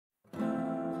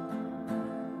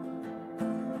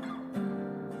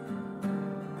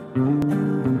Hey,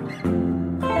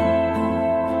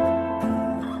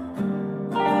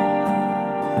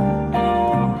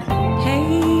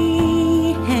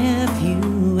 have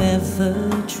you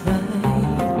ever tried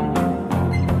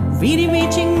really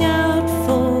reaching out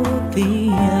for the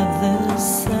other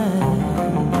side?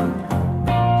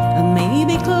 Or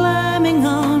maybe climbing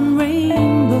on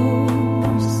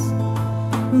rainbows,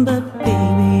 but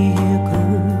baby, here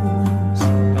goes.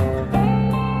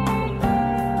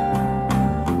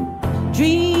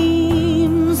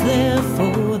 Dreams there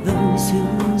for those who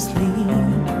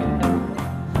sleep,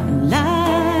 and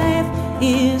life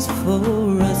is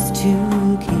for us to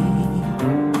keep.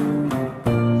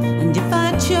 And if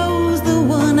I chose the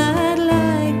one I'd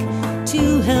like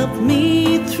to help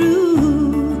me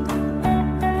through,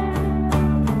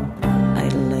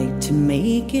 I'd like to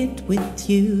make it with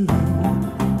you.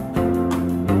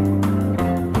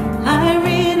 I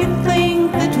really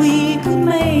think that we could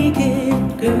make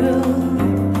it, girl.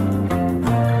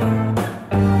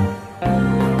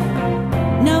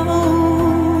 No,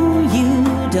 you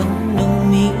don't know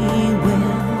me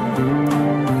well,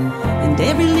 and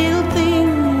every little thing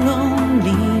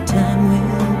only time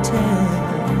will tell.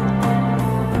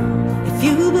 If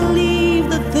you believe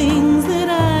the things that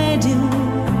I do,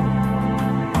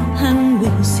 and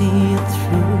we'll see it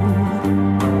through.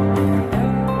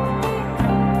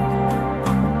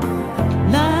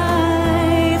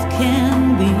 Life can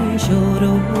be short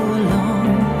or long,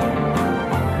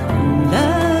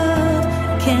 love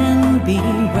can be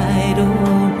right or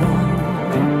wrong.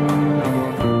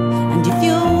 And if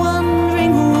you're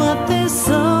wondering what this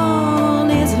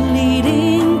song is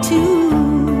leading to,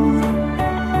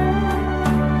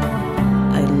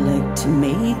 I'd like to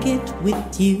make it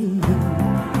with you.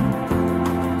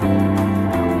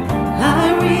 I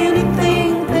really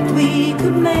think that we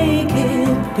could make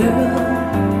it, girl.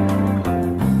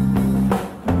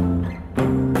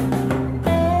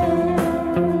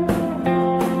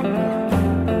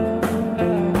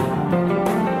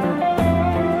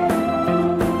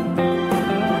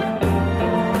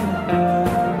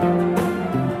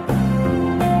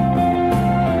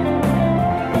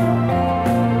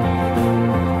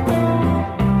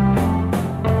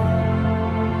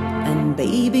 And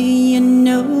baby, you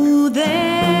know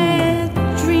that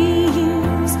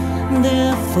dreams,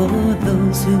 they're for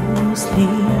those who sleep.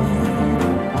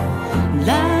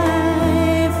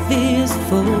 Life is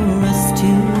for us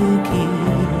to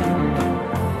keep.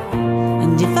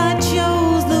 And if I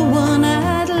chose the one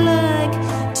I'd like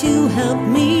to help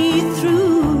me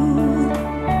through,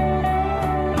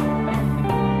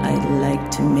 I'd like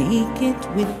to make it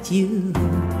with you.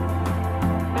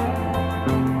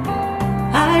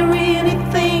 I really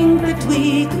think that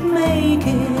we could make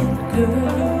it,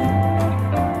 girl.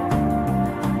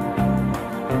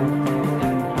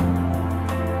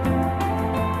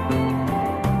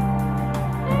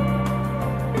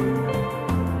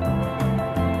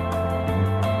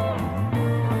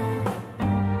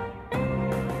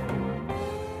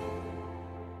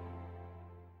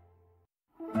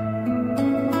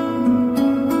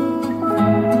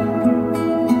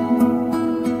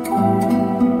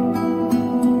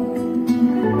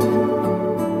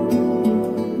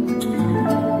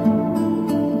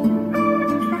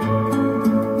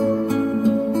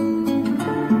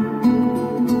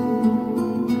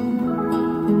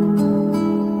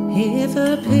 If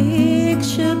a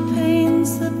picture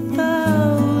paints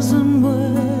 1,000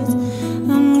 words,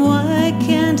 then why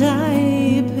can't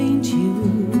I paint you?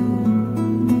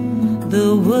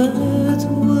 The words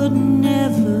would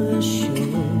never show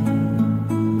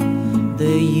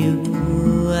the you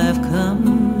I've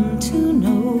come to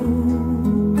know.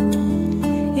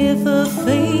 If a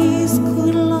face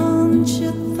could launch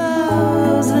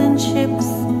 1,000 ships,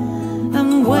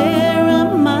 and where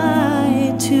am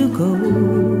I to go?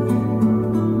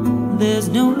 There's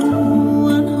no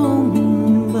one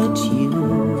home but you.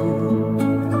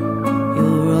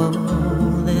 You're all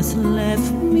that's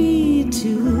left me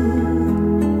to.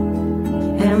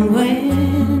 And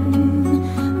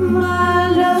when my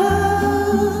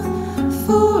love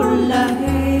for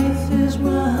life is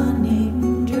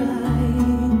running dry,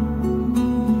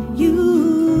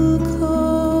 you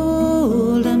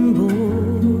cold and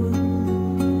bored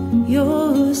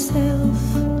yourself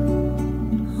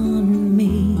on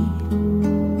me.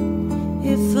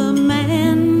 If a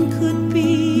man could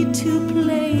be two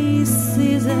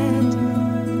places at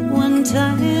one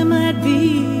time, I'd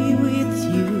be with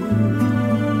you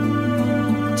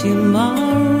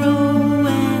tomorrow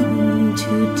and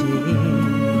today,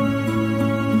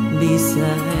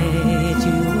 beside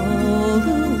you all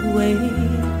the way.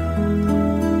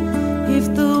 If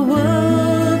the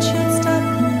world should stop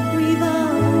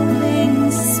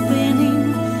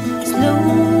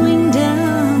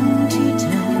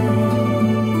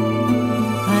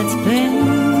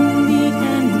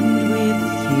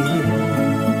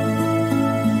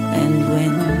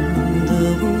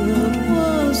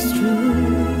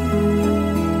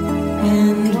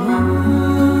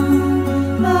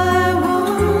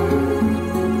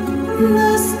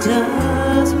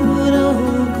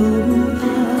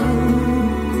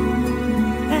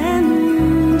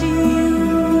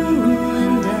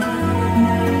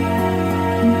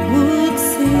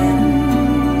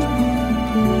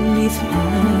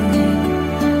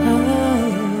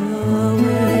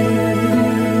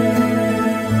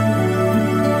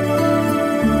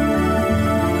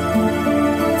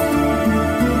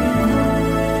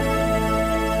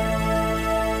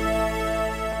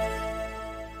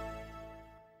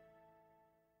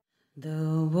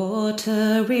The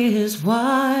water is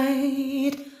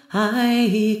wide,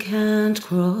 I can't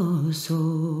cross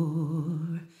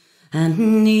o'er,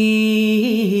 and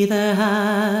neither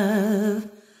have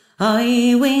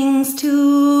I wings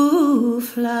to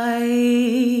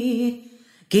fly.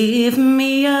 Give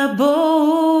me a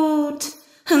boat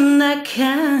that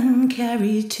can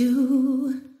carry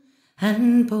two,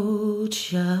 and both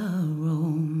shall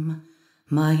roam,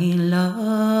 my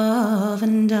love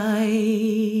and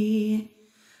I.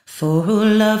 For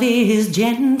love is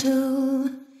gentle,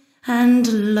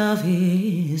 and love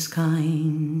is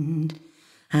kind,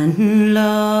 and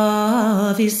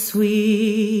love is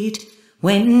sweet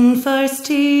when first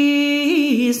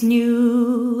 'tis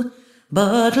new.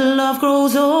 But love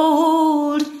grows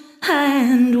old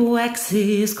and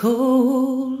waxes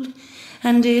cold,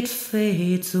 and it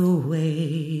fades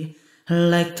away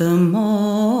like the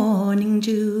morning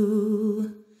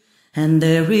dew. And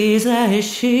there is a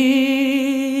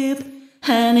ship,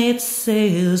 and it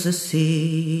sails the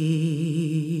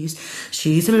seas.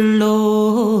 She's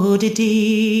loaded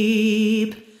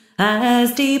deep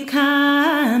as deep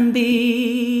can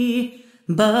be,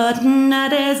 but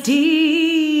not as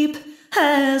deep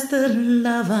as the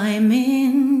love I'm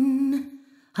in.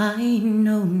 I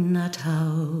know not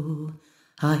how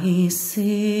I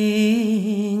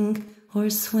sing or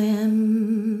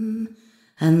swim,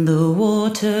 and the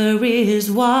water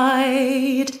is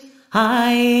wide,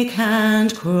 I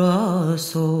can't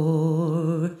cross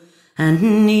o'er,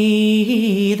 and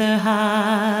neither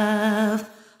have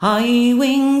I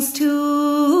wings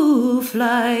to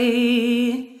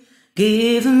fly.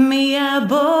 Give me a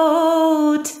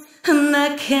boat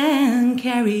that can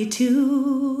carry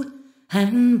two,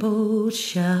 and both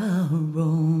shall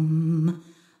roam,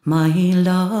 my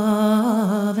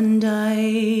love and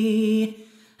I,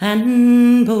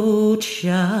 and both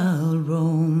shall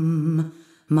roam,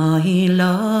 my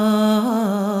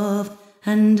love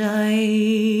and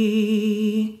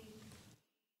I.